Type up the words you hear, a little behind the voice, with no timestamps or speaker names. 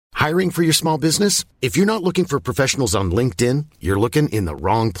Hiring for your small business? If you're not looking for professionals on LinkedIn, you're looking in the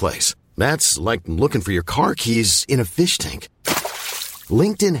wrong place. That's like looking for your car keys in a fish tank.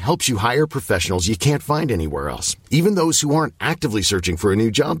 LinkedIn helps you hire professionals you can't find anywhere else, even those who aren't actively searching for a new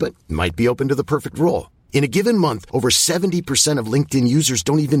job but might be open to the perfect role. In a given month, over 70% of LinkedIn users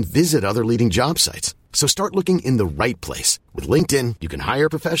don't even visit other leading job sites. So start looking in the right place. With LinkedIn, you can hire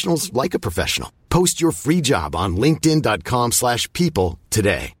professionals like a professional. Post your free job on linkedin.com/people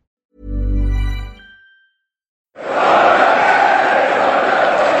today.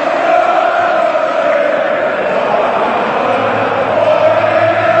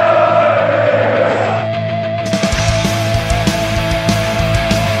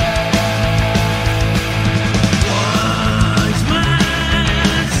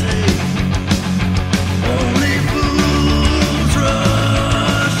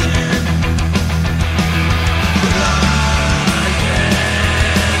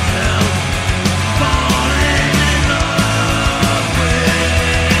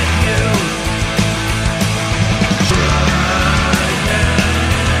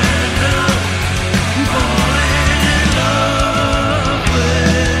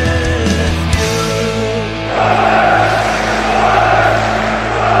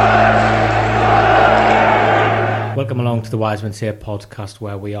 Welcome along to the Wise Men Say podcast,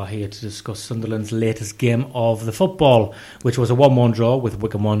 where we are here to discuss Sunderland's latest game of the football, which was a 1-1 draw with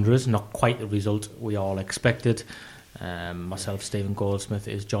Wycombe Wanderers. Not quite the result we all expected. Myself, Stephen Goldsmith,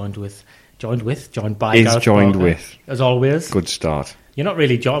 is joined by Gareth Parker, as always. Good start. I'm not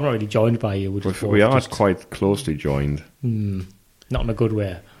really joined by you. We are quite closely joined. Not in a good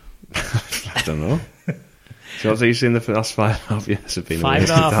way. I don't know. So what are you saying the last 5.5 years have been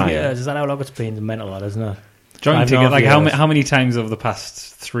 5.5 years? Is that how long it's been? Mental, that, isn't it? Joined together, like how many times over the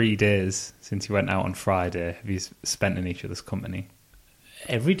past 3 days since you went out on Friday have you spent in each other's company?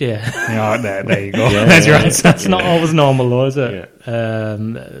 Every day. There you go. There's your answer. That's not always normal, though, is it? Yeah.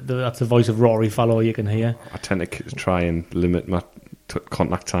 That's the voice of Rory Fallow you can hear. I tend to try and limit my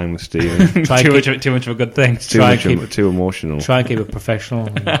contact time with Stephen. too much of a good thing. Too emotional. Try and keep it professional.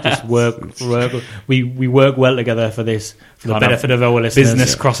 Just work. We work well together for this, for the benefit of our listeners.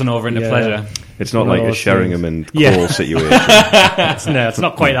 Business crossing over into pleasure. It's not like a Sheringham and Cole situation. It's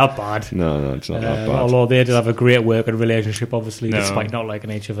not quite that bad. No, it's not that bad. Although they did have a great working relationship, obviously, despite not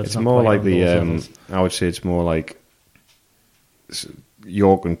liking each other. It's more like I would say it's more like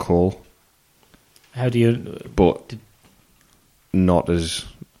York and Cole. How do you... But not as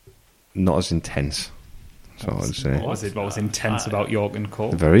intense. So I'd say. What was intense about York and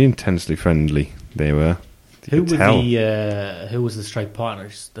Cole? Very intensely friendly they were. Who was the strike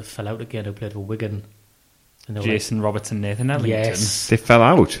partners that fell out again, who played for Wigan? Jason Roberts and Nathan Ellington. Yes. They fell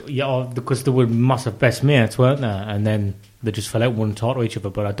out? Yeah, because they were massive best mates, weren't they? And then they just fell out and wouldn't talk to each other.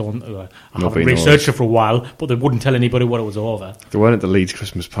 But I haven't researched it for a while, but they wouldn't tell anybody what it was over. They weren't at the Leeds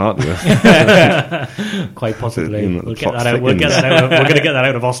Christmas party. Quite possibly. We'll get that out. We're going to get that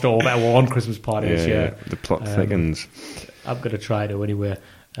out of Oster over at one Christmas party this year. The plot thickens. I'm going to try to anyway.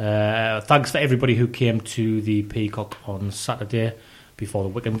 Thanks for everybody who came to the Peacock on Saturday before the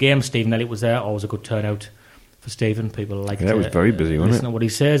Wycombe game. Stephen Elliott was there. Always a good turnout for Stephen. People like it was very busy, wasn't listen to what he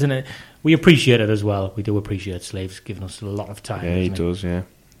says, and we appreciate it as well. We do appreciate Slave's giving us a lot of time. Yeah, he does. Yeah,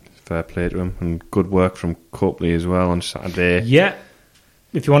 fair play to him, and good work from Copley as well on Saturday. Yeah.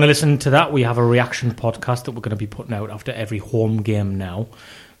 If you want to listen to that, we have a reaction podcast that we're going to be putting out after every home game now.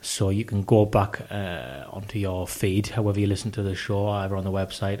 So you can go back onto your feed, however you listen to the show, either on the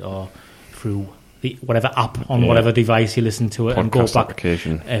website or through whatever app on whatever device you listen to it, podcast and go back.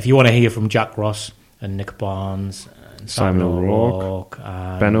 Application. If you want to hear from Jack Ross and Nick Barnes, and Simon O'Rourke,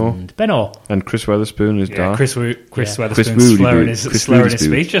 and Benno, and Chris Weatherspoon is dark. Chris Weatherspoon slurring his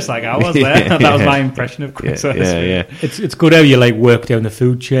speech just like I was there. That was my impression of Chris Weatherspoon. Yeah. It's good how you work down the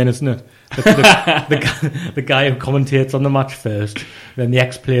food chain, isn't it? The guy who commentates on the match first, then the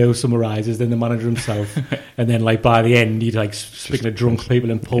ex-player who summarises, then the manager himself, and then by the end you're speaking to drunk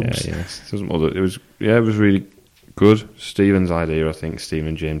people in pubs. It was really good. Stephen's idea, I think.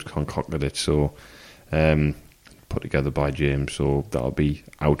 Stephen James concocted it, so put together by James, so that'll be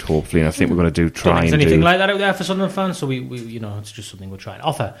out hopefully. And I think we're going to there's anything like that out there for Sunderland fans, so we it's just something we're trying to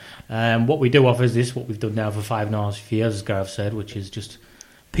offer. What we do offer is this, what we've done now for 5.5 years, as Gareth said, which is just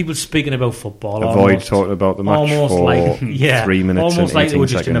people speaking about football. Avoid talking about the match for 3 minutes almost and like they were 18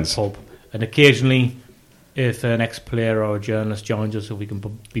 just seconds. in a pub. And occasionally, if an ex-player or a journalist joins us, if we can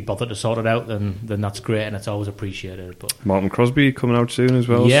be bothered to sort it out, then that's great, and it's always appreciated. But Malcolm Crosby coming out soon as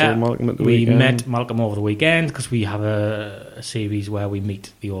well. Yeah, so Malcolm at the we weekend. met Malcolm over the weekend because we have a series where we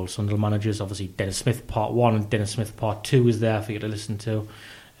meet the old Sunderland managers. Obviously, Dennis Smith Part 1 and Dennis Smith Part 2 is there for you to listen to.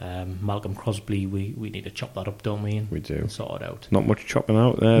 Malcolm Crosby, we need to chop that up, don't we? We do. And sort it out. Not much chopping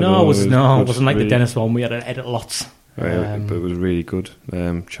out there. No, though. it wasn't like the Dennis one. We had to edit lots. But it was really good.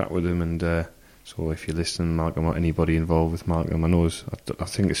 Chat with him, and so if you're listening, Malcolm, or anybody involved with Malcolm, I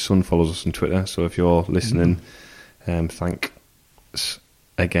think his son follows us on Twitter. So if you're listening, thanks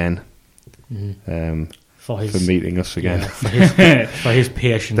again for meeting us again. Yeah, for his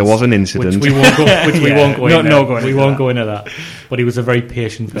patience. There was an incident, which we won't go into. We won't go into that. But he was a very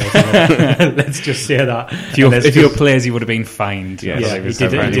patient person. Let's just say that. If your players, he would have been fined. Yeah,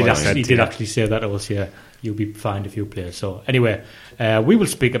 he did actually say that to us. Yeah, you'll be fined if you play. So anyway, we will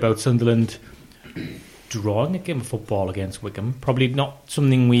speak about Sunderland drawing a game of football against Wycombe. Probably not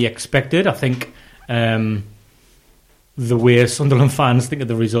something we expected. I think the way Sunderland fans think of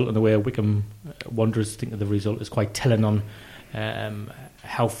the result and the way Wycombe Wanderers think of the result is quite telling on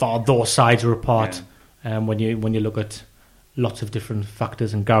how far those sides are apart. When you look at lots of different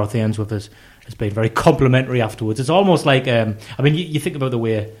factors, and Gareth Ainsworth has been very complimentary afterwards. It's almost like you think about the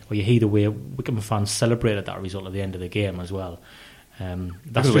way, or you hear the way Wycombe fans celebrated that result at the end of the game as well.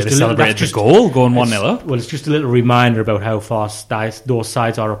 That's the way they celebrated the goal, going 1-0 up. Well, it's just a little reminder about how far those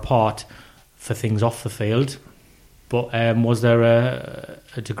sides are apart for things off the field. But was there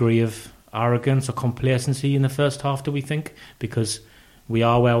a degree of arrogance or complacency in the first half, do we think? Because we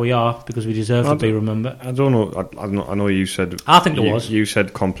are where we are, because we deserve to be remembered. I don't know. I know you said... I think there was. You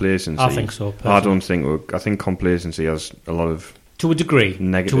said complacency. I think so, personally. I think complacency has a lot of... To a degree.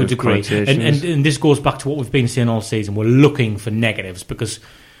 Negative connotations. And this goes back to what we've been saying all season. We're looking for negatives because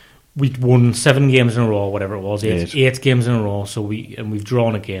we'd won 7 games in a row, whatever it was, 8 games in a row. So we've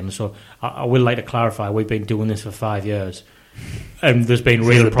drawn a game. So I would like to clarify, we've been doing this for 5 years, and the's been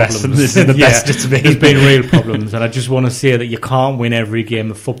real problems. This is the best it's been. There's been real problems, and I just want to say that you can't win every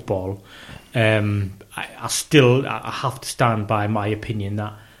game of football. I have to stand by my opinion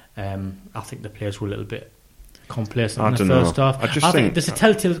that I think the players were a little bit complacent in the first half. I think there's a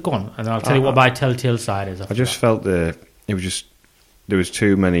telltale. Go on, and I'll tell you what my telltale side is. I just felt there was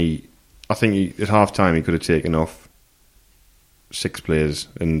too many. I think at half time he could have taken off 6 players,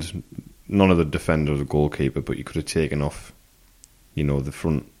 and none of the defender or the goalkeeper, but you could have taken off, the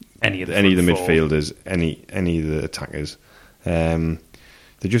front, any of the midfielders, any of the attackers. They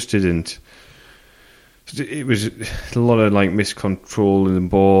just didn't. It was a lot of miscontrolling the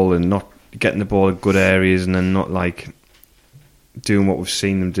ball and not getting the ball in good areas, and then not doing what we've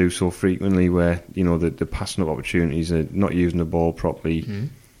seen them do so frequently, where the passing up opportunities, are not using the ball properly.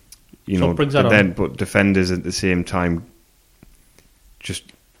 But defenders at the same time just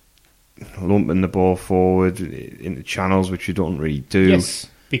lumping the ball forward into channels, which you don't really do. Yes,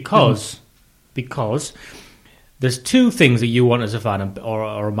 because there's 2 things that you want as a fan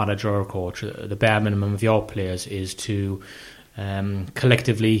or a manager or a coach. The bare minimum of your players is to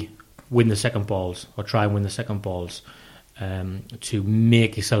collectively win the second balls, or try and win the second balls, to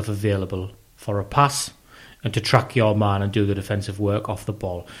make yourself available for a pass and to track your man and do the defensive work off the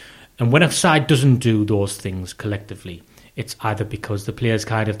ball. And when a side doesn't do those things collectively, it's either because the players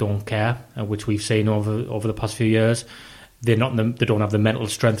kind of don't care, which we've seen over the past few years. They don't have the mental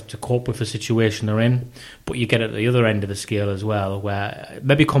strength to cope with the situation they're in. But you get at the other end of the scale as well, where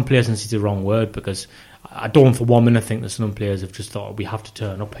maybe complacency is the wrong word, because I don't for 1 minute think that some players have just thought we have to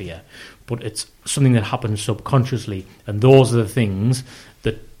turn up here. But it's something that happens subconsciously, and those are the things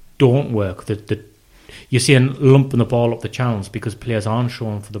that don't work. That you're seeing lumping the ball up the channels because players aren't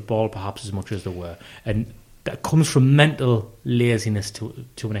showing for the ball perhaps as much as they were, and that comes from mental laziness to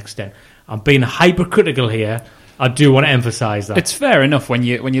an extent. I'm being hypercritical here. I do want to emphasise that. It's fair enough when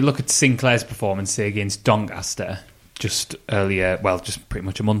you look at Sinclair's performance, say, against Doncaster just earlier, just pretty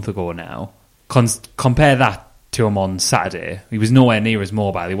much a month ago now. Compare that to him on Saturday. He was nowhere near as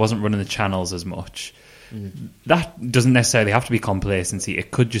mobile. He wasn't running the channels as much. That doesn't necessarily have to be complacency.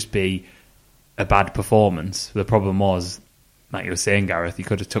 It could just be a bad performance. The problem was, like you were saying, Gareth, he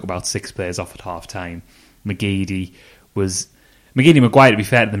could have took about 6 players off at half time. McGeady and Maguire, to be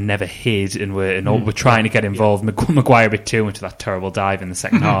fair to them, never hid and were trying to get involved. Maguire a bit too much of that terrible dive in the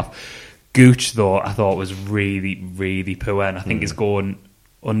second half. Gooch, though, I thought was really, really poor, and I think he's going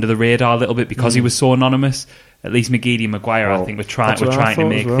under the radar a little bit because he was so anonymous. At least McGeady and Maguire, I think, were trying to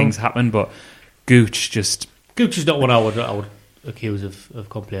make things happen, but Gooch is not what I would accuse of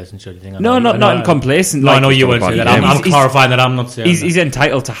complacency or anything. Not complacent. No, I know you won't say that. I'm clarifying that I'm not saying he's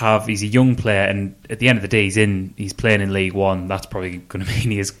entitled to have. He's a young player, and at the end of the day, he's playing in League One. That's probably going to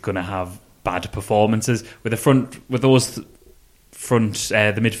mean he is going to have bad performances with the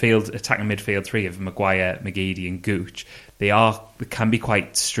attacking midfield 3 of Maguire, McGeady, and Gooch. They can be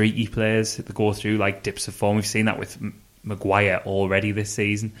quite streaky players that go through like dips of form. We've seen that with Maguire already this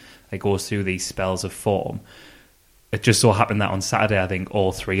season. He goes through these spells of form. It just so happened that on Saturday, I think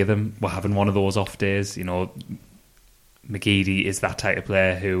all three of them were having one of those off days. You know, McGeady is that type of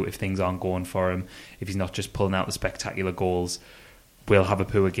player who, if things aren't going for him, if he's not just pulling out the spectacular goals, will have a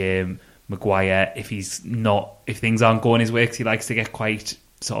poor game. Maguire, if things aren't going his way, because he likes to get quite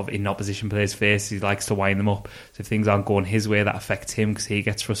sort of in opposition players' face, he likes to wind them up. So if things aren't going his way, that affects him because he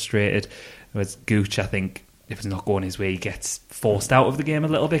gets frustrated. Whereas Gooch, I think, if it's not going his way, he gets forced out of the game a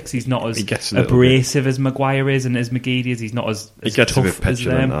little bit because he's not as abrasive as Maguire is and as McGeady is. He's not as he gets tough a bit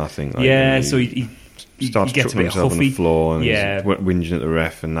petulant, I think. Like, yeah, so he starts gets a bit himself huffy on the floor and yeah. he's whinging at the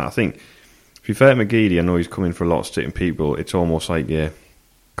ref and that. I think, to be fair to McGeady, I know he's coming for a lot of sitting people. It's almost like,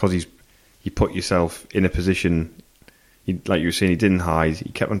 because you put yourself in a position, like you were saying, he didn't hide. He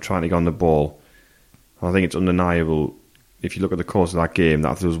kept on trying to get on the ball. I think it's undeniable, if you look at the course of that game,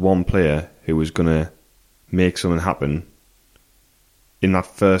 that if there was one player who was going to make something happen in that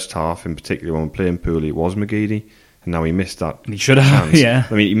first half, in particular when we're playing poorly, it was McGeady, and now he missed that. And he should have, chance. yeah.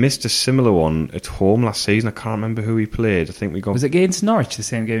 I mean, he missed a similar one at home last season. I can't remember who he played. I think we got. Was it against Norwich? The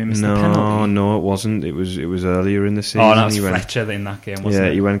same game he missed the penalty. No, it wasn't. It was earlier in the season. Oh, that was Fletcher in that game, wasn't it?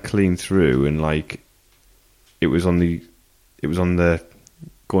 Yeah, he went clean through, and like it was on the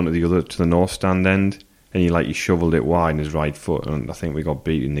going to the north stand end. And he shoveled it wide in his right foot, and I think we got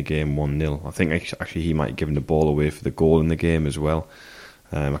beat in the game 1-0. I think actually he might have given the ball away for the goal in the game as well.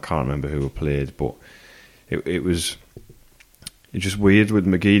 I can't remember who played, but it's just weird with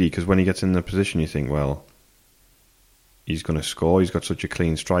McGeady because when he gets in the position, you think, well, he's going to score. He's got such a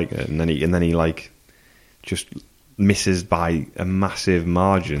clean striker, and then he just misses by a massive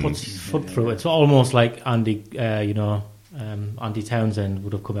margin. Puts his foot through. It's almost like Andy, Andy Townsend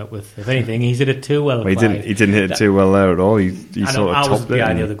would have come out with. If anything, he's hit it too well. He didn't hit it too well there at all. He sort of topped it.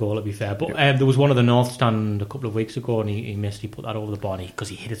 Behind the other goal, to be fair. But there was one of the North Stand a couple of weeks ago, and he missed. He put that over the bar because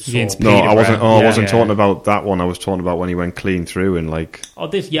he hit it so. No, I wasn't talking about that one. I was talking about when he went clean through and like. Oh,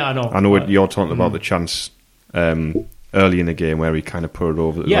 this, yeah, I know. I know you're talking about the chance early in the game where he kind of put it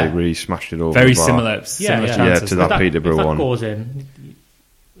over, like really smashed it over. Very the bar. similar chances. To that Peterborough if that one. Goes in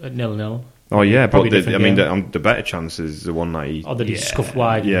at 0-0. Oh yeah, but the better chance is the one that he. Oh, that he scuffed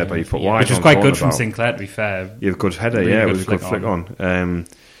wide. Yeah, but he put wide. Which was quite good from Sinclair, to be fair. Yeah, good header. Really it was a good flick on.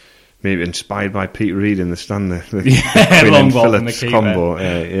 Maybe inspired by Pete Reed in the stand there. The long ball Phillips from the combo.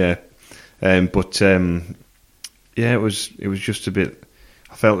 It was just a bit.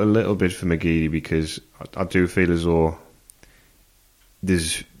 I felt a little bit for McGeady because I do feel as though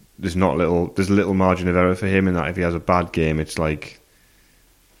there's a little margin of error for him in that if he has a bad game, it's like.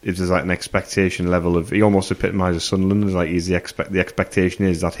 If there's like an expectation level of, he almost epitomises Sunderland as like the expectation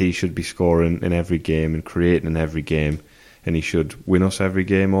is that he should be scoring in every game and creating in every game, and he should win us every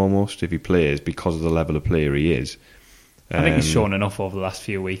game almost if he plays because of the level of player he is. I think he's shown enough over the last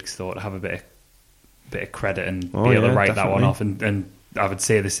few weeks though to have a bit of credit and be able to write definitely. That one off, and I would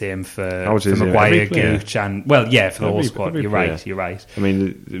say the same for Maguire, Gooch, and for the whole squad. You're right. I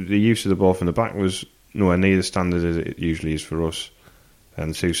mean, the use of the ball from the back was nowhere near the standard as it usually is for us.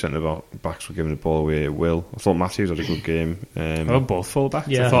 And the two centre backs were giving the ball away at will. I thought Matthews had a good game. Both full backs.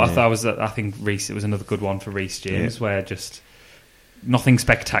 Yeah. I think Reece. It was another good one for Reece James, where just nothing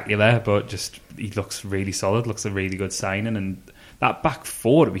spectacular, but just he looks really solid. Looks a really good signing, and that back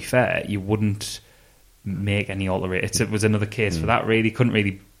four. To be fair, you wouldn't make any alterations. It was another case for that.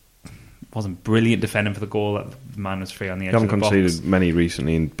 Really, wasn't brilliant defending for the goal. That the man was free on the edge. You haven't of the conceded box. Many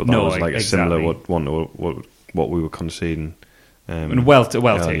recently, but that was like a similar one to what we were conceding. And well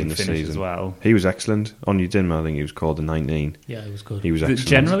taken finish as well. He was excellent. Onyeudinma, I think he was called the 19. Yeah, he was good. He was excellent.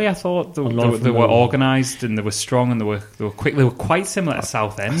 Generally, I thought they were organised and they were strong and they were quick. They were quite similar to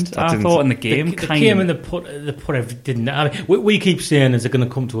Southend. I thought in the game. They came and they put everything. I mean, we keep saying is it going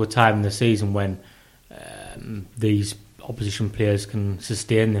to come to a time in the season when these opposition players can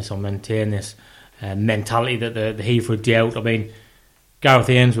sustain this or maintain this mentality that the he for a day out. I mean, Gareth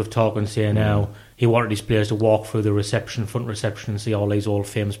Ainsworth talking saying now. He wanted his players to walk through the front reception and see all these old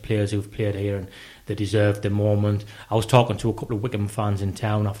famous players who've played here and they deserved the moment. I was talking to a couple of Wickham fans in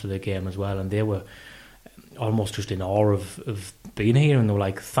town after the game as well, and they were almost just in awe of being here, and they were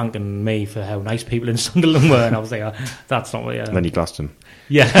like thanking me for how nice people in Sunderland were, and I was like, that's not what. And then you glassed him.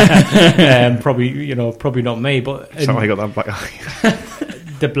 Yeah, probably not me, but that's how I got that black eye.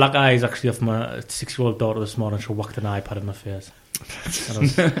 The black eye is actually off my 6-year-old daughter this morning. She whacked an iPad in my face.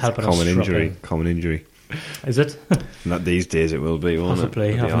 Common injury. Is it? Not these days. It will be.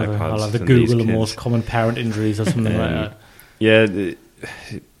 Possibly. I'll have to Google the most common parent injuries or something like that. Yeah,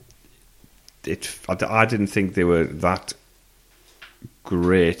 I didn't think they were that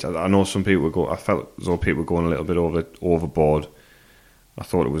great. I know some people I felt as though people were going a little bit overboard. I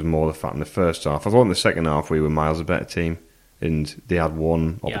thought it was more the fact in the first half. I thought in the second half we were miles a better team, and they had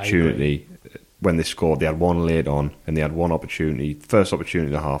one opportunity when they scored. They had one late on, and they had one opportunity, first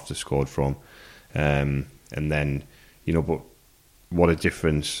opportunity of the half, they scored from. And then, but what a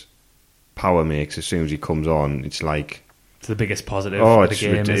difference Power makes as soon as he comes on. It's like... It's the biggest positive of the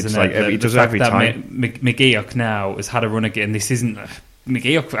game, isn't it's it? like he does every time. McGeoch now has had a run again. This isn't...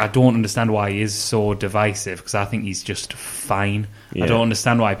 McGeoch, I don't understand why he is so divisive, because I think he's just fine. Yeah. I don't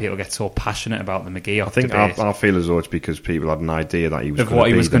understand why people get so passionate about the McGeoch debate. I feel as though it's because people had an idea that he was of what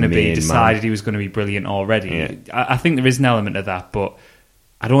he was going to be, decided he was going to be brilliant already. Yeah. I think there is an element of that, but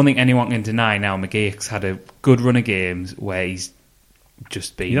I don't think anyone can deny now McGeoch's had a good run of games where he's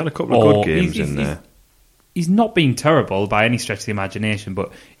just been... He had a couple of good games in there. He's not been terrible by any stretch of the imagination,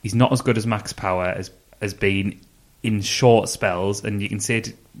 but he's not as good as Max Power has been in short spells. And you can say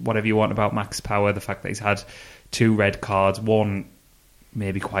whatever you want about Max Power, the fact that he's had 2 red cards, one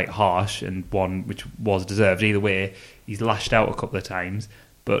maybe quite harsh and one which was deserved. Either way, he's lashed out a couple of times.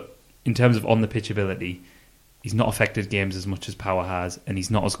 But in terms of on-the-pitch ability, he's not affected games as much as Power has, and he's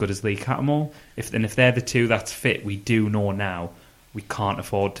not as good as Lee Cattermole. If they're the two that's fit, we do know now we can't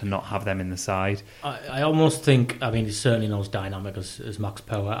afford to not have them in the side. I almost think, he's certainly not as dynamic as Max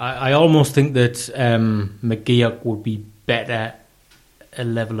Power. I almost think that McGeoch would be better a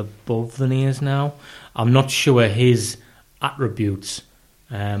level above than he is now. I'm not sure his attributes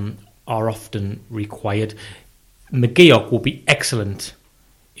are often required. McGeoch would be excellent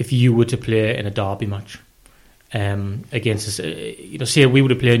if you were to play in a derby match. Against us, say we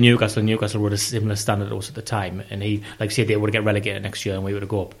would have played Newcastle, and Newcastle were at a similar standard to us at the time, and he, say they would get relegated next year and we would have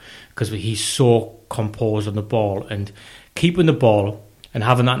go up, because he's so composed on the ball, and keeping the ball and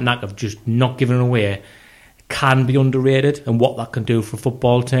having that knack of just not giving it away can be underrated, and what that can do for a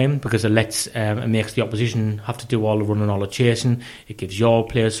football team, because it makes the opposition have to do all the running, all the chasing. It gives your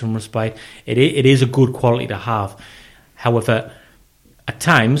players some respite. It is a good quality to have. However, at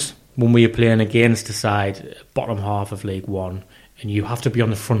times, when we are playing against the side, bottom half of League One, and you have to be on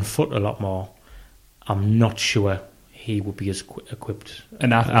the front foot a lot more, I'm not sure he would be as equipped.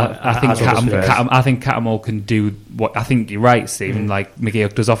 And I think Cattermole can do what... I think you're right, Stephen. Like,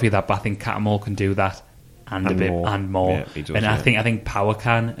 McGeoch does offer you that, but I think Cattermole can do that and a bit more. And more. Yeah, he does, and I think Power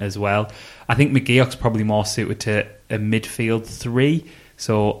can as well. I think McGeoch's probably more suited to a midfield 3.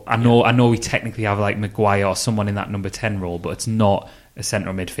 So I know we technically have like Maguire or someone in that number 10 role, but it's not a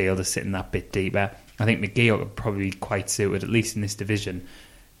central midfielder sitting that bit deeper. I think McGeoch would probably be quite suited, at least in this division,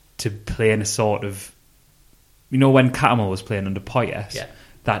 to play in a sort of... when Cattermole was playing under Poyet,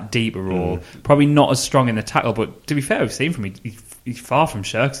 that deeper role, probably not as strong in the tackle, but to be fair, we've seen from him, he's far from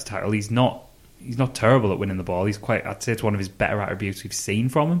shirks to tackle. He's not terrible at winning the ball. I'd say it's one of his better attributes we've seen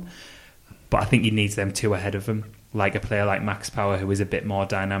from him, but I think he needs them 2 ahead of him. Like a player like Max Power, who is a bit more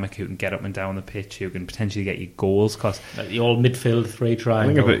dynamic, who can get up and down the pitch, who can potentially get you goals. Cause the old midfield 3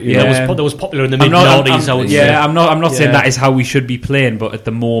 triangle. That was popular in the mid-noughties, I would say. I'm not saying that is how we should be playing, but at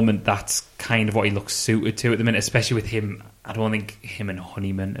the moment, that's kind of what he looks suited to at the minute, especially with him. I don't think him and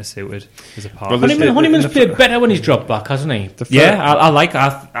Honeyman are suited as a part. Honeyman's played better when he's dropped back, hasn't he?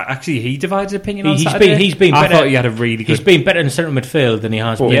 Actually, he divided opinion on Saturday. He's been better. I thought he had a really good... He's been better in central midfield than he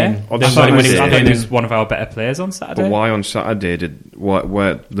has been. Yeah, I thought he was one of our better players on Saturday. But why on Saturday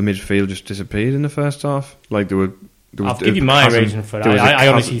where the midfield just disappeared in the first half? Like there were... I'll give you my reason for that. I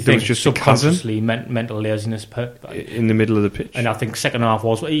honestly think just subconsciously mental laziness in the middle of the pitch. And I think second half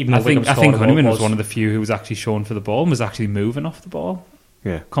was even. I think Honeyman was one of the few who was actually shown for the ball and was actually moving off the ball.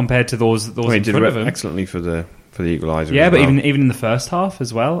 Yeah, compared to those in front of him, excellently for the equaliser. Yeah, but even in the first half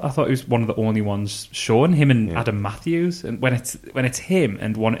as well, I thought he was one of the only ones shown. Him and Adam Matthews, and when it's him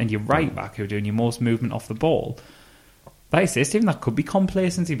and your right back who are doing your most movement off the ball. Like I say, Stephen, that could be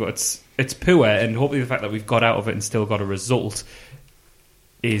complacency, but it's poor, and hopefully the fact that we've got out of it and still got a result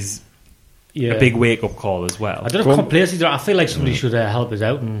is a big wake-up call as well. I don't know if complacency... I feel like somebody should help us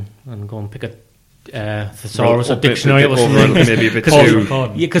out and go and pick a thesaurus or dictionary or something. Maybe a bit too...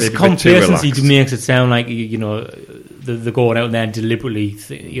 Because complacency makes it sound like, they're going out there and deliberately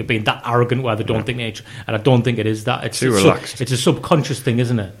you're being that arrogant where they don't think nature, and I don't think it is that. It's too relaxed. It's a subconscious thing,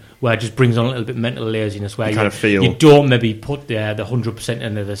 isn't it? Where it just brings on a little bit mental laziness, where you don't maybe put the 100%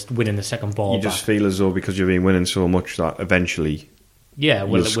 into this winning the second ball. You just feel as though because you've been winning so much that eventually,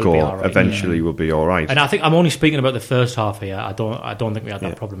 you'll score. Be all right, eventually, will be all right. And I think I'm only speaking about the first half here. I don't think we had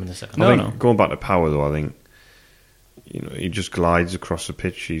that problem in the second. I think going back to Power though, I think he just glides across the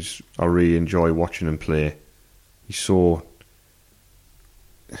pitch. I really enjoy watching him play. He's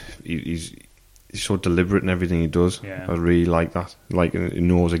he's so deliberate in everything he does. Yeah. I really like that. Like, he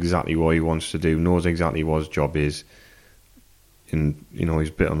knows exactly what he wants to do, knows exactly what his job is. And, he's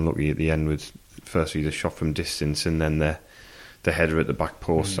a bit unlucky at the end with, firstly, the shot from distance and then the header at the back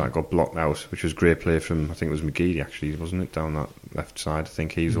post that got blocked out, which was great play from, I think it was McGeady, actually, wasn't it, down that left side? I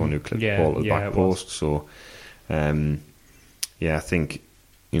think he was the one who clipped the ball at the back post. So, I think,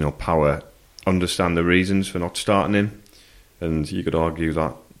 Power understand the reasons for not starting him, and you could argue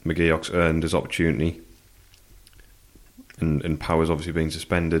that McGeoch's earned his opportunity, and Power's obviously been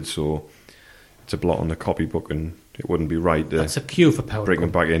suspended, so it's a blot on the copybook, and it wouldn't be right to That's a cue for Power bring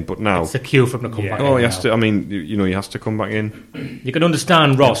him back in. But now it's a cue for him to come back in. Oh, he has to. I mean, he has to come back in. You can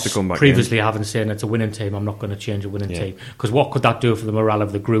understand Ross to come back previously having said it's a winning team. I'm not going to change a winning team, because what could that do for the morale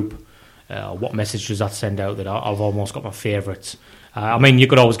of the group? What message does that send out that I've almost got my favourites? I mean, you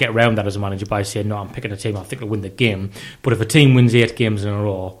could always get around that as a manager by saying, no, I'm picking a team I think will win the game. But if a team wins 8 games in a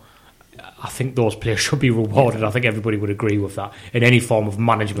row, I think those players should be rewarded. I think everybody would agree with that. In any form of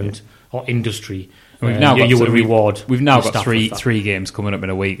management or industry, we've now got reward. We've now got three games coming up in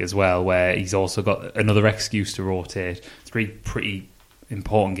a week as well, where he's also got another excuse to rotate. 3 pretty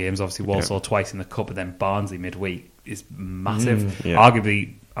important games. Obviously, Walsall twice in the cup, and then Barnsley midweek is massive.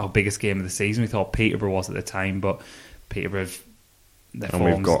 Arguably our biggest game of the season. We thought Peterborough was at the time, but Peterborough. And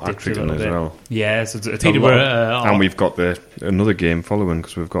we've got Accrington as well. Yeah, so it's Peterborough, and we've got another game following,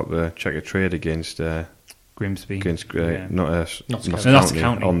 because we've got the Checker Trade against Grimsby, Notts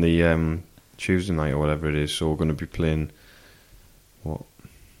County on the Tuesday night or whatever it is. So we're going to be playing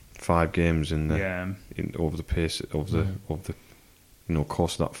 5 games in over the pace of the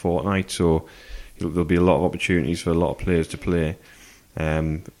course of that fortnight. So there'll be a lot of opportunities for a lot of players to play.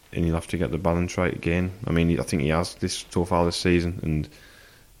 And he'll have to get the balance right again. I mean, I think he has this so far this season. And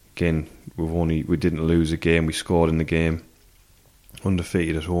again, we didn't lose a game. We scored in the game,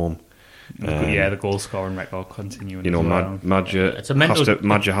 undefeated at home. The goal scoring record continuing.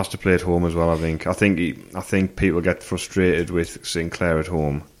 Madger has to play at home as well. I think people get frustrated with Sinclair at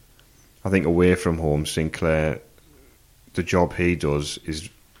home. I think away from home, Sinclair, the job he does is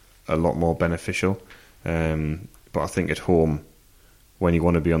a lot more beneficial. But I think at home, when you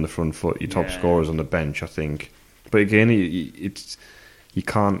want to be on the front foot, your top scorer's on the bench, I think. But again, you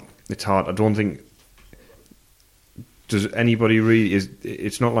can't. It's hard. I don't think. Does anybody really?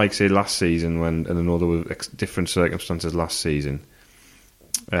 It's not like, say, last season and I know there were different circumstances last season.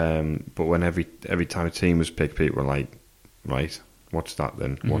 But when every time a team was picked, people were like, right, what's that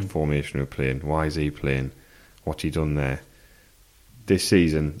then? Mm-hmm. What formation are we playing? Why is he playing? What's he done there? This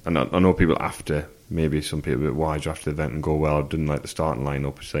season, and I know people after. Maybe some people a bit wiser after the event and go, well, I didn't like the starting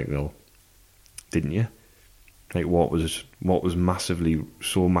lineup. It's like, well, didn't you? Like, what was massively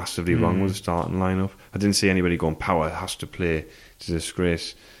wrong with the starting lineup? I didn't see anybody going, Power has to play. It's a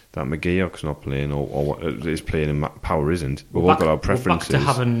disgrace that McGeoch's not playing or what is playing and Power isn't. We've all got our preferences. We're back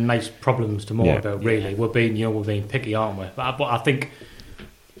to having nice problems to moan about, really. We're being picky, aren't we? But I think,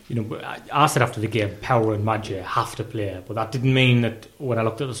 I said after the game, Power and Madger have to play, but that didn't mean that when I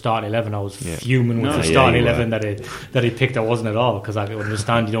looked at the starting 11, I was fuming with the starting 11 that he picked. I wasn't at all, because I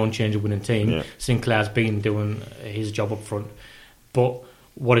understand you don't change a winning team. Yeah. Sinclair's been doing his job up front, but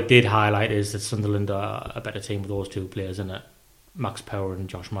what it did highlight is that Sunderland are a better team with those 2 players, isn't it? Max Power and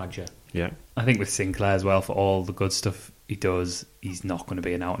Josh Madger. Yeah, I think with Sinclair as well, for all the good stuff he does, he's not going to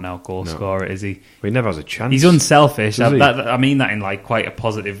be an out-and-out goal scorer, is he? Well, he never has a chance. He's unselfish. I mean that in like quite a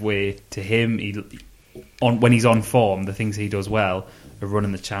positive way to him. When he's on form, the things he does well are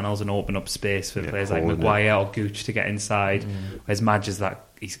running the channels and open up space for players like Maguire or Gooch to get inside. Whereas Madger's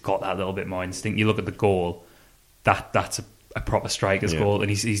he's got that little bit more instinct. You look at the goal, that's a proper striker's goal, and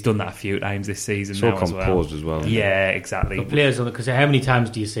he's done that a few times this season. So now composed as well. Yeah, exactly. The players, because how many times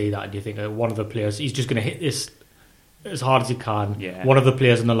do you see that and do you think one of the players, he's just going to hit this as hard as he can. Yeah. One of the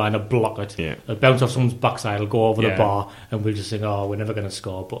players on the line will block it. Yeah. It'll bounce off someone's backside, it'll go over the bar, and we'll just think, we're never going to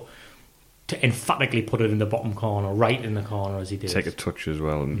score. But to emphatically put it in the bottom corner, right in the corner as he did. Take a touch as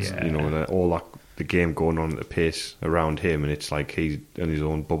well, and all that the game going on at the pace around him, and it's like he's in his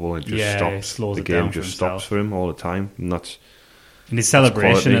own bubble. It just stops. Slows the it game down just for stops for him all the time, and that's. And his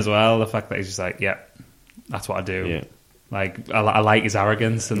celebration as well, the fact that he's just like, that's what I do. Yeah. Like, I like his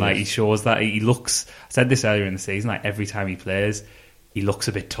arrogance, and he shows that. He looks, I said this earlier in the season, like every time he plays, he looks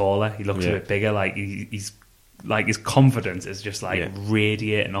a bit taller, he looks a bit bigger, like he's like his confidence is just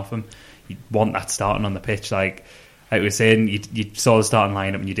radiating off him. You want that starting on the pitch, like we were saying, you saw the starting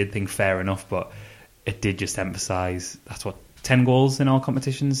lineup and you did think fair enough, but it did just emphasise, that's what, 10 goals in all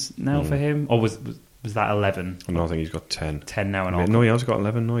competitions now for him? Or was that 11? No, I think he's got 10. 10 now in all. No, he has got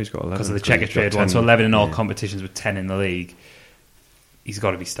 11. No, he's got 11. Because of the Checker Trade one. So 11 in all competitions with 10 in the league. he's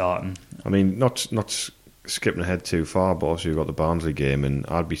got to be starting. I mean, not skipping ahead too far, but also you've got the Barnsley game, and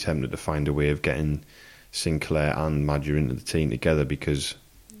I'd be tempted to find a way of getting Sinclair and Madger into the team together, because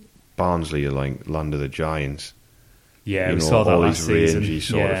Barnsley are like land of the giants. Yeah, we saw that all last these season. rangy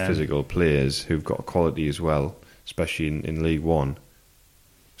sort of physical players who've got quality as well, especially in League One.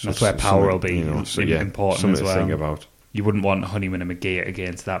 So that's where power will be important something as well. to think about. You wouldn't want Honeyman and McGee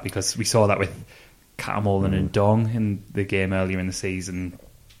against that, because we saw that with Catamolin and Dong in the game earlier in the season,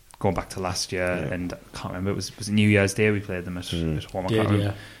 going back to last year, and I can't remember, was it New Year's Day we played them at home? I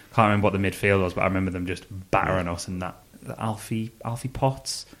can't remember what the midfield was, but I remember them just battering us, and that Alfie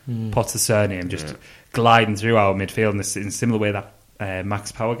Potts, Potts the surname, just gliding through our midfield in a similar way that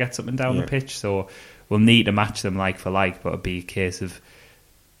Max Power gets up and down the pitch. So we'll need to match them like for like, but it'll be a case of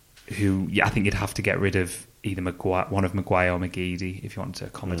who. Yeah, I think you'd have to get rid of either one of Maguire or McGeady if you want to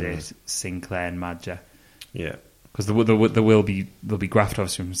accommodate Sinclair and Madger. Yeah, because there will be graft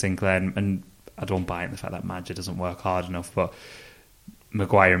offs from Sinclair, and I don't buy in the fact that Madger doesn't work hard enough, but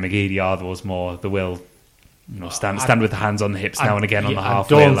Maguire and McGeady are those more. They will, stand with the hands on the hips now and again on the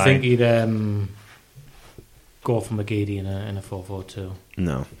halfway line. I don't think he'd go for McGeady in a 4-4-2.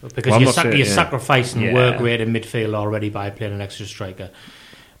 No, because you're sacrificing work rate in midfield already by playing an extra striker.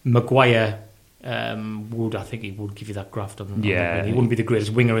 Maguire he would give you that graft on. He wouldn't be the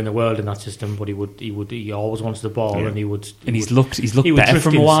greatest winger in the world in that system, but he always wants the ball, and he looked better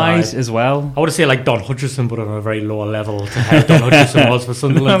from wide as well. I would say like Don Hutchison, but on a very lower level to how Don Hutchison was for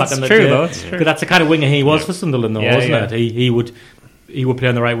Sunderland back in the day. That's true. But that's the kind of winger he was for Sunderland, though, wasn't it? He would play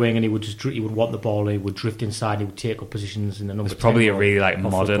on the right wing, and he would want the ball, and he would drift inside, and he would take up positions in the number. There's probably a really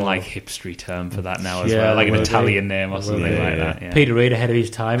modern hipstery term for that now as well, like an Italian name or something like that. Yeah. Peter Reid ahead of his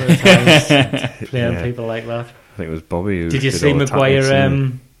time at the time, playing people like that. I think it was Bobby who did you see Maguire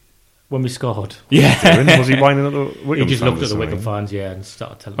when we scored? Yeah. Was he winding up the Wickham fans? He just looked at the Wickham fans, and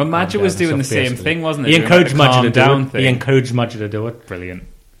started telling them. Madger was doing the same thing, wasn't he? He encouraged Madger to do it. He encouraged Madger to do it. Brilliant.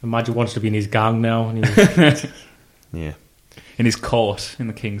 And Madger wants to be in his gang now. And yeah. In his court, in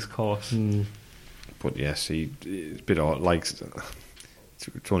the King's Court. But yes, it's a bit odd. Like,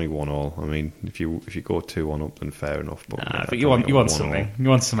 it's only 1-1. I mean, if you go 2-1 up, then fair enough. But you want something. You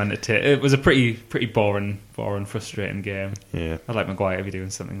want some entertainment. It was a pretty boring, frustrating game. Yeah, I'd like Maguire to be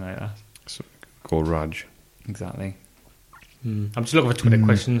doing something like that. So, go Raj. Exactly. I'm just looking for Twitter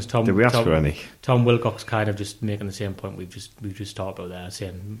questions. Tom, did we ask for any? Tom Wilcox kind of just making the same point we've just talked about there,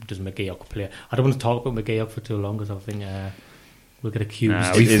 saying does McGeoch play? I don't want to talk about McGeoch for too long, because I think we'll get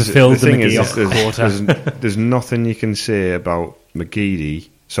accused. We've fulfilled the McGeoch quota. There's nothing you can say about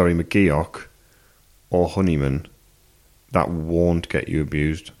McGeoch or Honeyman that won't get you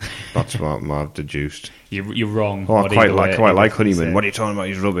abused. That's what I've deduced. You're wrong. I quite like Honeyman. What are you talking about?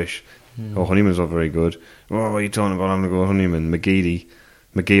 He's rubbish. Oh, Honeyman's not very good. Oh, what are you talking about? I'm going to go Honeyman.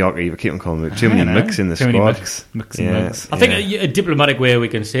 McGeoch, keep on calling it. Too many mix in the squad. I think a diplomatic way we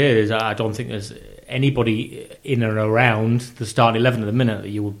can say it is I don't think there's anybody in and around the starting 11 at the minute that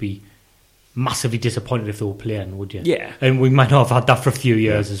you would be massively disappointed if they were playing, would you? Yeah. And we might not have had that for a few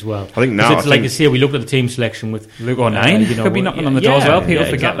years as well. I think now... It's like you say, we looked at the team selection with... Luke O'Nine could be knocking on the door as well. People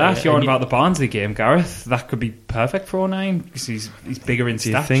forget exactly. that. You're on about the Barnsley game, Gareth. That could be perfect for O'Nine, because he's bigger in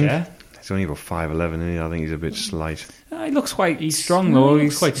stature. He's only about 5'11", isn't he? I think he's a bit slight. He looks quite strong, though.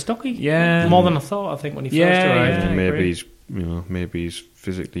 He's quite stocky. Yeah. More than I thought, I think, when he first arrived. Maybe he's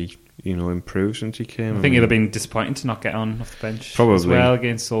physically... improved since he came. I think it'd have been disappointing to not get on off the bench. Probably as well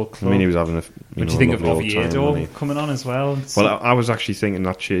against Seoul Club. I mean, he was having a. What do you think of Oviedo coming on as well? Well, I was actually thinking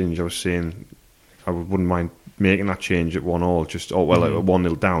that change. I was saying I wouldn't mind making that change at 1-1, just at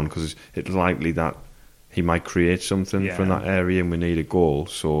 1-0 down, because it's likely that he might create something from that area, and we need a goal.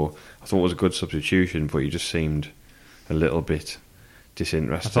 So I thought it was a good substitution, but he just seemed a little bit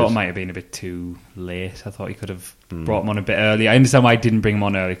disinterested. I thought it might have been a bit too late. I thought he could have brought him on a bit early. I understand why he didn't bring him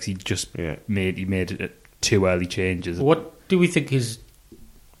on early, because he just made too early changes. What do we think his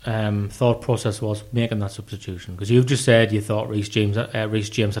thought process was making that substitution? Because you've just said you thought Reece James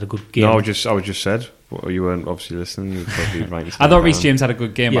had a good game. No, I just said. Well, you weren't obviously listening. You were probably writing. I thought Reece James had a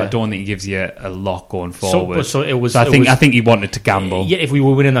good game, but I don't think he gives you a lot going forward. I think he wanted to gamble. Yeah, if we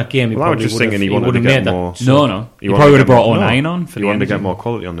were winning that game, I was just thinking he wanted to get more. No, he probably would have brought O'Nine on. He wanted to get more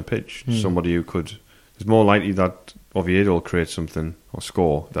quality on the pitch. Somebody who could. It's more likely that Oviedo will create something or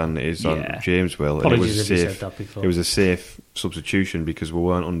score than it is that James will. Apologies and if you said that before. It was a safe substitution because we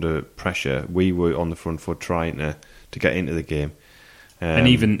weren't under pressure. We were on the front foot trying to get into the game. And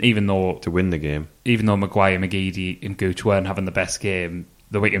even though to win the game, even though Maguire, McGeady and Gooch weren't having the best game,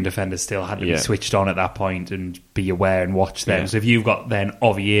 the Wickham defenders still had to be switched on at that point and be aware and watch them. So if you've got then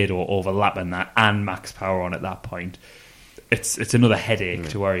Oviedo overlapping that and Max Power on at that point, it's another headache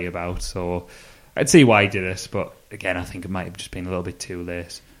to worry about. So I'd see why he did it, but again, I think it might have just been a little bit too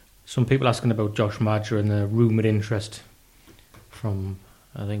late. Some people asking about Josh Madger and the rumoured interest from,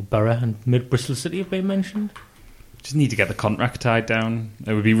 I think, Borough and Mid-Bristol City have been mentioned. Just need to get the contract tied down.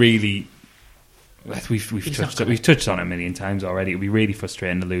 It would be really... We've touched on it a million times already. It would be really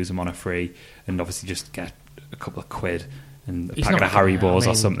frustrating to lose him on a free and obviously just get a couple of quid and a packet of Haribo's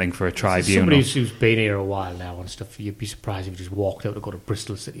or something for a tribunal. Somebody who's been here a while now and stuff, you'd be surprised if he just walked out to go to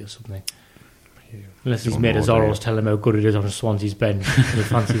Bristol City or something. Unless his mate Azoro's telling him how good it is on Swansea's bench. He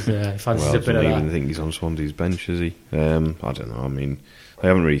fancies a bit of that. I don't even think he's on Swansea's bench, is he? I don't know. I mean, I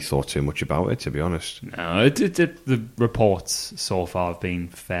haven't really thought too much about it, to be honest. No, the reports so far have been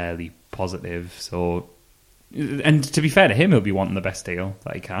fairly positive. So, and to be fair to him, he'll be wanting the best deal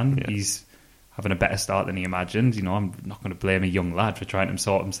that he can. Yeah. He's having a better start than he imagined. You know, I'm not going to blame a young lad for trying to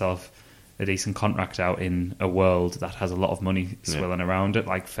sort himself a decent contract out in a world that has a lot of money swirling around it.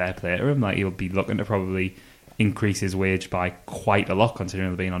 Like, fair play to him. Like, he'll be looking to probably increase his wage by quite a lot,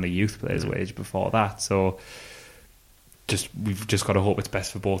 considering being on a youth player's wage before that. So, we've just got to hope it's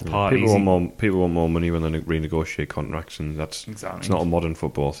best for both parties. People want more money when they renegotiate contracts, and that's it's not a modern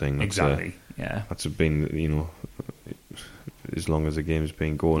football thing. That's been, you know, as long as the game's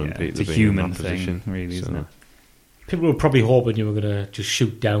been going, and it's a human thing, really, isn't it? People were probably hoping you were going to just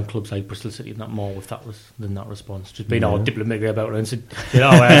shoot down clubs like Bristol City and that more with that response. Just being all diplomatic about it and said, it's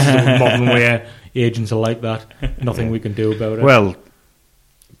a modern way agents are like that. Nothing we can do about it. Well,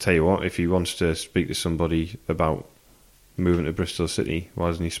 tell you what, if he wants to speak to somebody about moving to Bristol City, why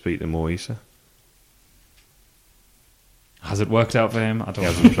doesn't he speak to Moisa? Has it worked out for him? I don't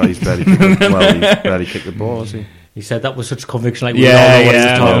know. He's barely kicked the ball, has he? He said that with such conviction, like we all know what he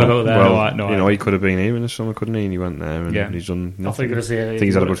was talking about there. Well, he could have been here in the summer, couldn't he? And he went there, and he's done nothing. I think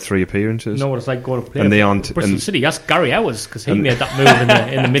he's had about 3 appearances. You know what it's like going to play and they aren't, Bristol City. Ask Gary Howes, because he made that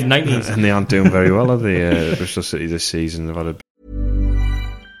move in the mid-90s. And they aren't doing very well, are they, Bristol City this season? They've had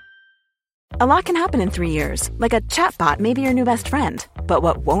A lot can happen in 3 years, like a chatbot may be your new best friend. But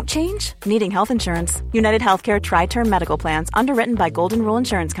what won't change? Needing health insurance. United Healthcare Tri-Term Medical Plans, underwritten by Golden Rule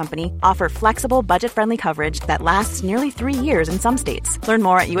Insurance Company, offer flexible, budget-friendly coverage that lasts nearly 3 years in some states. Learn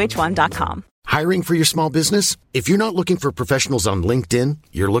more at UH1.com. Hiring for your small business? If you're not looking for professionals on LinkedIn,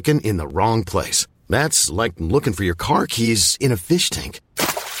 you're looking in the wrong place. That's like looking for your car keys in a fish tank.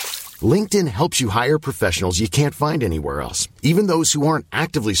 LinkedIn helps you hire professionals you can't find anywhere else, even those who aren't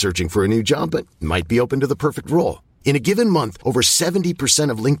actively searching for a new job but might be open to the perfect role. In a given month, over 70%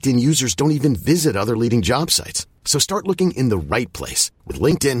 of LinkedIn users don't even visit other leading job sites. So start looking in the right place. With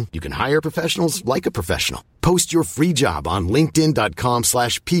LinkedIn, you can hire professionals like a professional. Post your free job on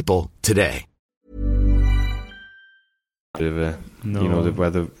linkedin.com/people today.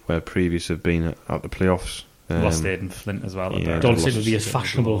 Where previous have been at the playoffs. Lost Aidan Flint as well. Don't seem to be as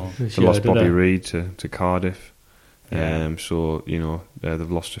fashionable. They lost Bobby Reid to Cardiff. So,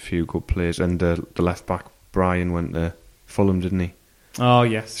 they've lost a few good players. And the left back, Brian, went to Fulham, didn't he? Oh,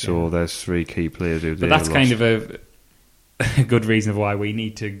 yes. So there's 3 key players who. But that's kind of a good reason of why we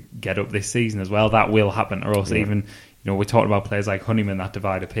need to get up this season as well. That will happen to us. Even, we're talking about players like Honeyman that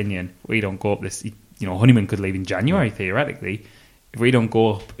divide opinion. We don't go up this. Honeyman could leave in January theoretically. If we don't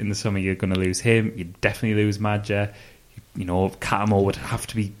go up in the summer, you're going to lose him. You definitely lose Madger. Cattermore would have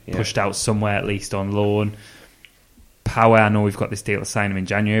to be pushed out somewhere, at least on loan. Power, I know we've got this deal to sign him in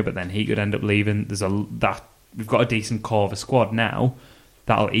January, but then he could end up leaving. We've got a decent core of a squad now.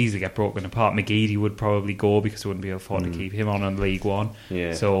 That'll easily get broken apart. McGeady would probably go because we wouldn't be able to afford to keep him on League One.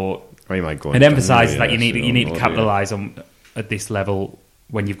 Yeah. So it emphasises that you need to capitalise on at this level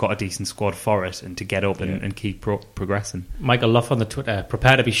when you've got a decent squad for it, and to get up and keep progressing. Michael Luff on the Twitter,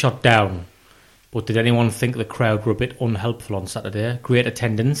 prepare to be shot down. But did anyone think the crowd were a bit unhelpful on Saturday? Great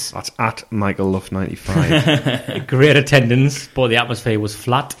attendance. That's at Michael Luff 95. Great attendance, but the atmosphere was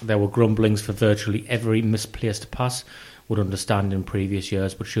flat. There were grumblings for virtually every misplaced pass. Would understand in previous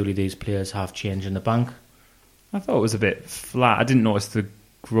years, but surely these players have change in the bank. I thought it was a bit flat. I didn't notice the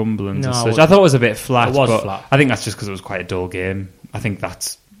grumblings as such. I thought it was a bit flat. It was flat. I think that's just because it was quite a dull game. I think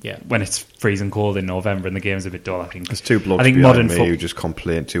that's when it's freezing cold in November and the game's a bit dull. I think there's 2 blokes behind me who just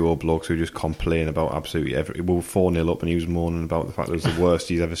complain. 2 old blokes who just complain about absolutely everything. We were 4-0 up, and he was moaning about the fact that it was the worst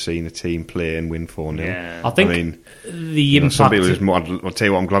he's ever seen a team play and win 4-0. Yeah. I think the impact. Some people just. I'll tell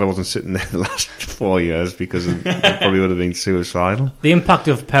you what. I'm glad I wasn't sitting there the last 4 years, because it probably would have been suicidal. The impact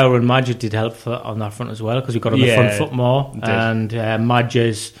of Power and Madger did help on that front as well, because we got on the front foot more, and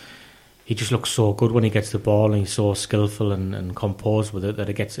Madger's. he just looks so good when he gets the ball, and he's so skillful and composed with it that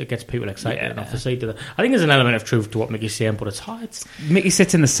it gets people excited enough to see to that. I think there's an element of truth to what Mickey's saying, but it's hard. Mickey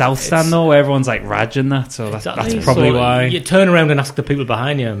sits in the south stand though, where everyone's like raging that, so that's probably so why. You turn around and ask the people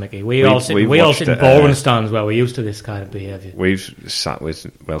behind you, Mickey. We all sit in boring stands where we're used to this kind of behaviour. We've stood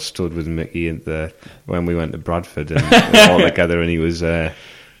with Mickey when we went to Bradford and all together, and he was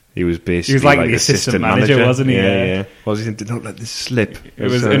basically like the assistant manager, wasn't he? Yeah. Was he? Did not let this slip.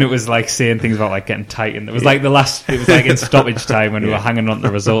 And it was like saying things about like getting tight, and it was like it was like in stoppage time when we were hanging on to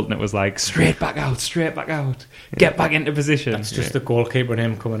the result, and it was like straight back out, get back into position. That's just the goalkeeper and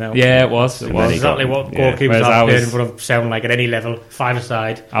him coming out. Yeah, it was exactly what goalkeepers have played in front of sound like at any level.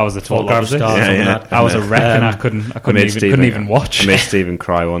 5-a-side. I was a total opposite. I was a wreck, and I couldn't even watch. I made Stephen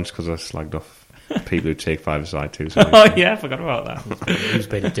cry once because I slagged off people who take 5-a-side too. Oh yeah, I forgot about that. Who's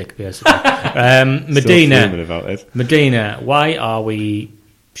been a dick, basically. Medina, why are we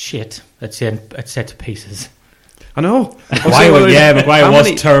shit at set pieces? I know. Maguire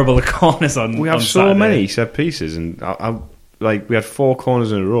was terrible at corners on. We have on so Saturday. many set pieces, and I we had 4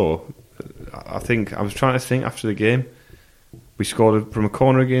 corners in a row. I think I was trying to think after the game. We scored from a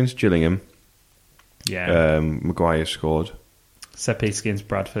corner against Gillingham. Yeah. Maguire scored. Set piece against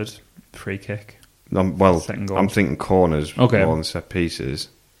Bradford. Free kick. I'm thinking corners more than set pieces.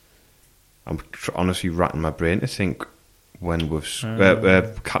 I'm honestly racking my brain to think when we've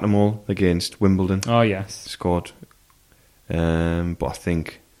Catamol against Wimbledon. Oh yes, scored. But I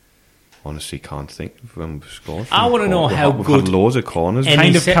think honestly can't think of when we've scored. I want to know how we've good. Had loads of corners.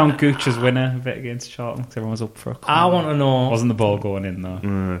 Kind of count Gooch's winner a bit against Charlton because everyone was up for a corner. I want to know. Wasn't the ball going in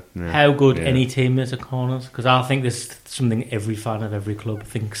though? How good any team is at corners? Because I think there's something every fan of every club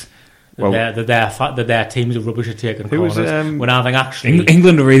thinks. That their teams are rubbish at taking corners. When I think actually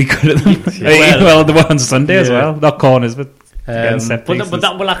England are really good at them. Well, they were on Sunday as well. Not corners, but set pieces. But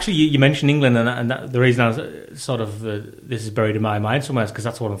that, well, actually, you mentioned England, and the reason I was sort of this is buried in my mind somewhere is because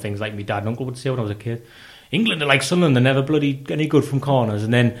that's one of the things like my dad and uncle would say when I was a kid. England are like Sunderland; they're never bloody any good from corners.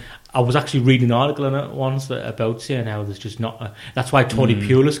 And then I was actually reading an article in it once about saying how there's just not. That's why Tony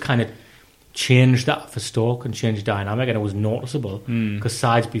Pulis kind of changed that for Stoke and changed the dynamic, and it was noticeable because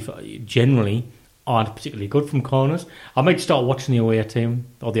sides generally aren't particularly good from corners. I might start watching the away team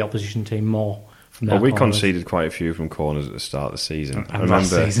or the opposition team more from their we corners. conceded quite a few from corners at the start of the season. I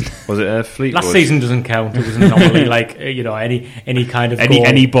remember. Was it Fleetwood? Last season doesn't count. It was normally like any kind of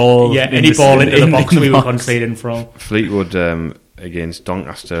any ball. Yeah, any ball into the box we were conceding from. Fleetwood against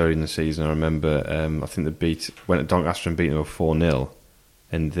Doncaster in the season. I remember. I think they went to Doncaster and beat them 4-0,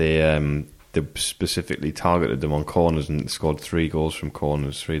 and they specifically targeted them on corners and scored 3 goals from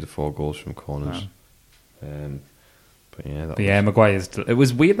corners, 3 to 4 goals from corners. Wow. But Maguire's. It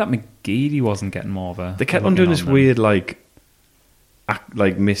was weird that McGeady wasn't getting more of a. They kept on doing this weird like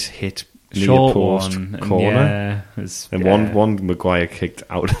miss-hit near post corner, and one Maguire kicked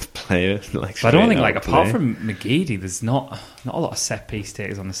out of player. But I don't think apart from McGeady, there's not a lot of set piece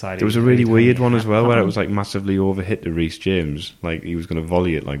takers on the side. There was a really weird one as well where it was like massively overhit to Reece James, like he was going to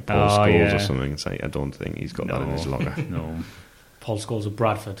volley it like Paul Scholes or something. It's like I don't think he's got that in his locker. No, Paul Scholes of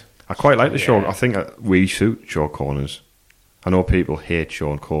Bradford. I quite like the short. I think we suit short corners. I know people hate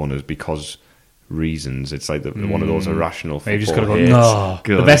short corners because reasons. It's like one of those irrational football just got to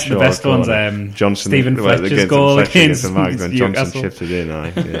go. The best ones. Johnson, Stephen Fletcher's goal against Johnson chipped it in.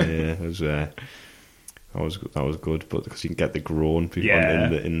 It was that was good, but because you can get the groan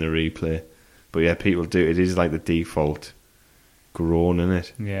in the replay. But yeah, people do. It is like the default groan in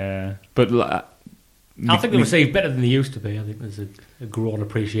it. Yeah, but I think they were saved better than they used to be. I think there's a growing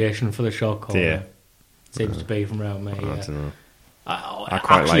appreciation for the short corner. Yeah. Seems to be from around me. I don't know.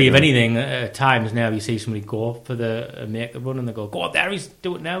 Actually, if anything, at times now you see somebody go for make the run and they go up there, he's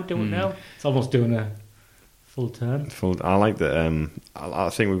do it now. It's almost doing a full turn. I like that. I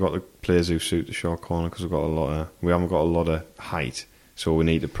think we've got the players who suit the short corner because we haven't got a lot of height, so we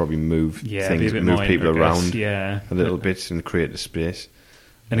need to probably move people around a little bit and create the space.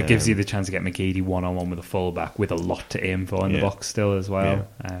 And it gives you the chance to get McGeady one-on-one with a full-back with a lot to aim for in the box still as well.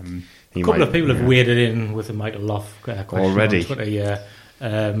 Yeah. A couple of people have waded in with the Michael Loft question already on Twitter,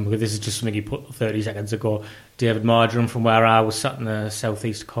 this is just something he put 30 seconds ago. David Marjoram from where I was sat in the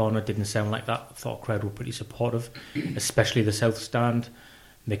southeast corner didn't sound like that. I thought crowd were pretty supportive, especially the south stand.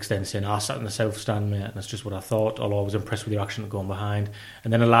 Mick's then saying, I sat in the south stand, mate, and that's just what I thought, although I was impressed with your action going behind.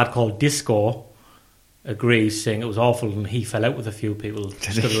 And then a lad called Disco agrees, saying it was awful and he fell out with a few people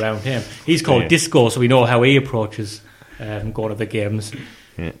stood around him. He's called Disco, so we know how he approaches going to the games.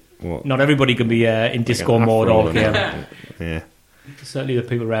 Yeah. What? Not everybody can be in disco mode all game. Yeah. Certainly the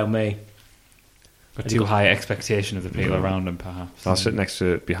people around me. Got too high expectation of the people around him, perhaps. I'll sit next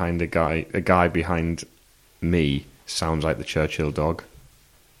to behind a guy behind me sounds like the Churchill dog.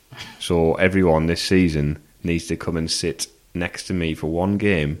 So everyone this season needs to come and sit next to me for one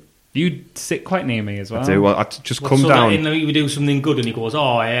game. You sit quite near me as well. I do. Well, I just come so down. That we do something good and he goes,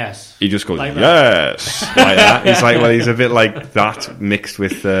 oh, yes. He just goes, like yes, like that. He's like, well, he's a bit like that mixed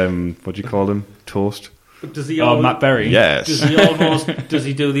with what do you call him? Toast. Does he Matt Berry. Yes. Does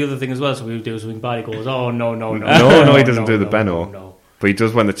he do the other thing as well? So we do something bad. He goes, oh no, no, he doesn't do the Benno. No. But he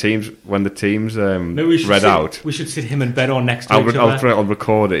does when the teams Maybe read out. We should sit him and Benno next to each other. I'll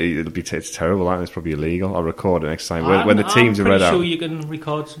record it. It's terrible. It's probably illegal. I'll record it next time when the teams are read out. I'm pretty sure you can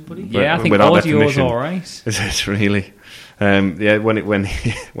record somebody. Yeah, I think without audio's all right. Is it really? Yeah, when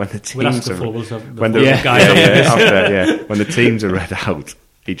the teams we'll ask the when the teams are read out,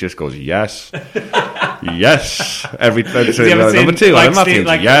 he just goes yes, yes. Every number two.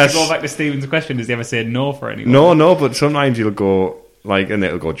 Yes. To go back to Stephen's question, does he ever say no for anyone? No. But sometimes he'll go and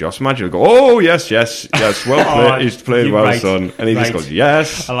it'll go. Josh Madge will go. Oh yes. Well played. He's played well, son. And he just goes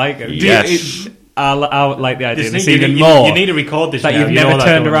yes. I like it. Yes. I like the idea of this even more. You need to record this. That you've never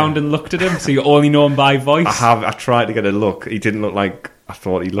turned around and looked at him, so you only know him by voice. I tried to get a look. He didn't look like I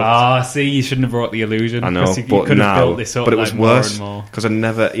thought he looked. See, you shouldn't have brought the illusion. I know, you but could have now, built this up. But it was worse because I'd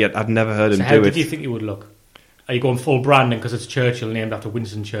never heard him do it. How did you think he would look? Are you going full Brandon because it's Churchill named after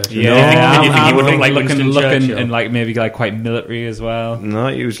Winston Churchill? Yeah, do you think he would look like Winston Churchill? And maybe quite military as well. No,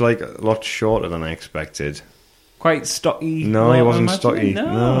 he was a lot shorter than I expected. Quite stocky. No, he wasn't stocky.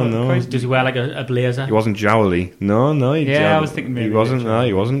 No. Does he wear a blazer? He wasn't jowly. No. I was thinking maybe he wasn't. No,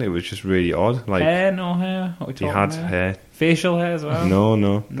 he wasn't. It was just really odd. Hair, no hair. He had hair. Facial hair as well. No.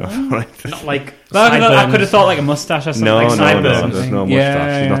 Not like. I could have thought like a mustache or something. No. There's no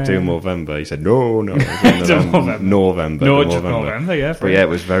mustache. He's not doing November. He said no. November. Yeah. But yeah, it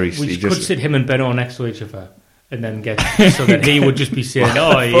was very. We could sit him and Benno next to each other. And then so that he would just be saying,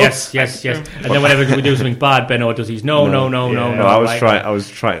 "Oh yes," and then whenever we do something bad, Benno does his no. I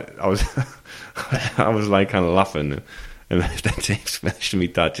was like kind of laughing, and then James finished. Me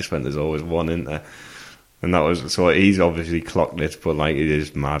dad just went, "There's always one in there," and that was so. He's obviously clocked it, but it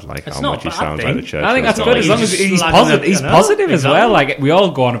is mad, how much he sounds like the church. I think that's good as long as he's positive. He's positive as well. We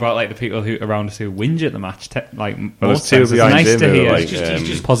all go on about the people who around us who whinge at the match. Most times, it's nice to hear. He's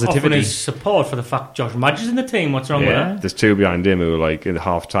just positivity, his support for the fact Josh Madge is in the team. What's wrong with that? There's two behind him who are in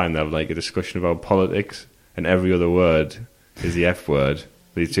half time. They have a discussion about politics, and every other word is the F word.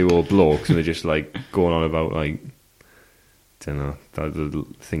 These two old blokes, and they're just going on about don't know. I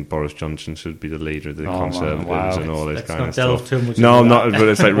think Boris Johnson should be the leader of the Conservatives and all this kind of stuff. Too much no, I'm not. But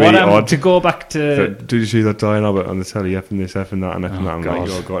it's really odd. To go back to, did you see that Diane Abbott on the telly? F and this, F and that, and F and that. I'm like,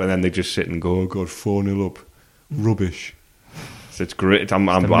 oh god! And then they just sit and go, oh god, 4-0 up, rubbish. So it's great.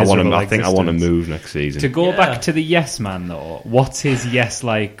 I think I want to move next season. To go back to the yes man though, what's his yes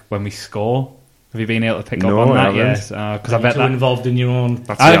like when we score? Have you been able to pick up on that yet? Because I bet you're involved in your own.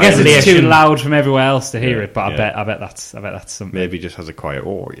 I guess it's too loud from everywhere else to hear it, but I bet that's something. Maybe he just has a quiet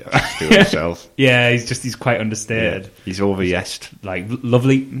to himself. Yeah, he's quite understated. Yeah. He's over yesed.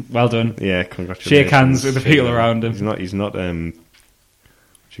 Lovely, well done. Yeah, congratulations. Shake hands with the people around him. He's not. What do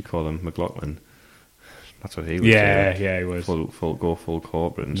you call him? McLaughlin. That's what he was. Yeah, he was. Full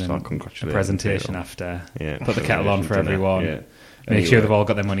corporate and start congratulating. A presentation after. Yeah, put the kettle on for everyone. Yeah. Make sure they've all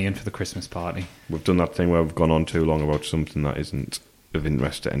got their money in for the Christmas party. We've done that thing where we've gone on too long about something that isn't of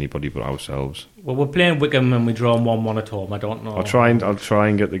interest to anybody but ourselves. Well, we're playing Wickham and we draw 1-1 at home. I don't know. I'll try and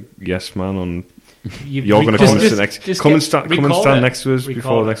get the yes man on. You're going to come and stand next to us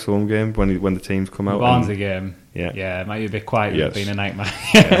before the next home game when the teams come out. Barnsley game. Yeah, it might be a bit quiet with it being a night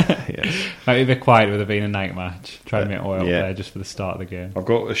match. Might be a bit quiet with it being a night match. Try to make oil there just for the start of the game. I've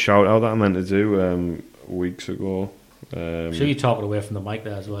got a shout out that I meant to do weeks ago. Sure, you're talking away from the mic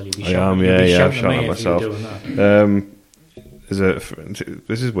there as well. You'll be shouting at myself.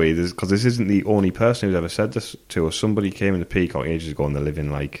 This is weird because this isn't the only person who's ever said this to us. Somebody came in the Peacock ages ago and they live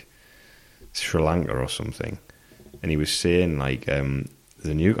in Sri Lanka or something, and he was saying there's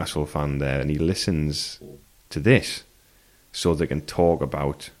a Newcastle fan there and he listens to this so they can talk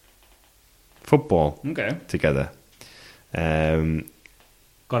about football together.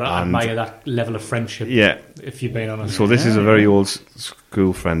 Got to admire that level of friendship. Yeah, if you've been honest. So this is a very old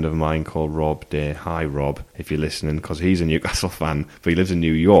school friend of mine called Rob Day. Hi, Rob, if you're listening, because he's a Newcastle fan, but he lives in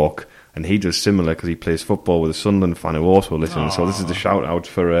New York, and he does similar because he plays football with a Sunderland fan who also listens. So this is the shout out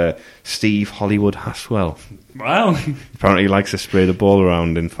for Steve Hollywood Haswell. Wow! Apparently, he likes to spray the ball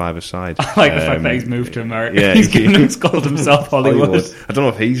around in five-a-side. I like the fact that he's moved to America. Yeah, he's called himself Hollywood. I don't know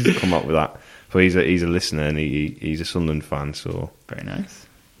if he's come up with that, but he's a listener and he's a Sunderland fan. So very nice.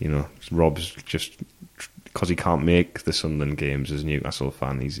 Rob's just, because he can't make the Sunderland games as a Newcastle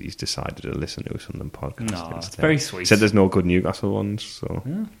fan, he's decided to listen to a Sunderland podcast. No, instead. it's very sweet. He said there's no good Newcastle ones, so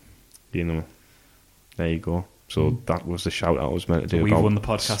there you go. So that was the shout out I was meant to do. We've about won the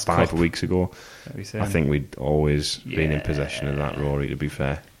podcast 5 cup. weeks ago. I think we'd always been in possession of that, Rory, to be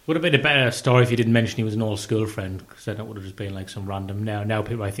fair. Would have been a better story if you didn't mention he was an old school friend, because then it would have just been like some random. Now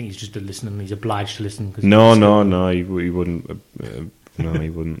people, I think he's just listening. He's obliged to listen. No, he wouldn't. No, he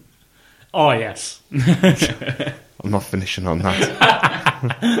wouldn't. Oh yes. I'm not finishing on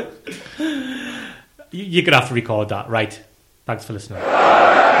that. You're gonna have to record that, right? Thanks for listening.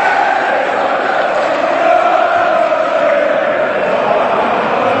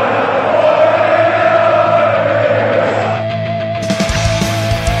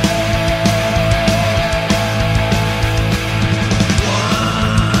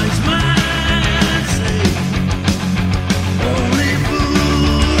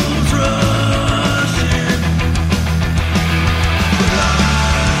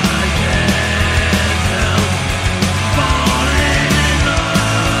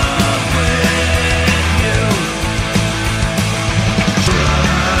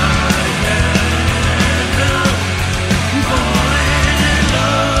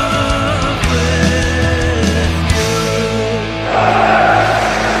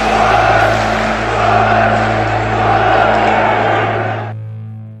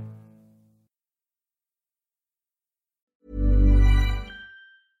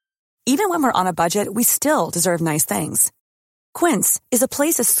 Even when we're on a budget, we still deserve nice things. Quince is a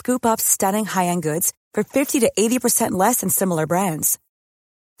place to scoop up stunning high-end goods for 50 to 80% less than similar brands.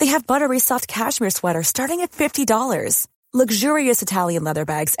 They have buttery soft cashmere sweaters starting at $50, luxurious Italian leather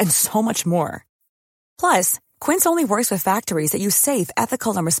bags, and so much more. Plus, Quince only works with factories that use safe,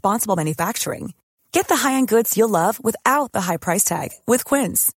 ethical, and responsible manufacturing. Get the high-end goods you'll love without the high price tag with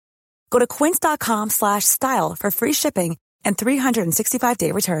Quince. Go to quince.com/style for free shipping and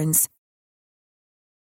 365-day returns.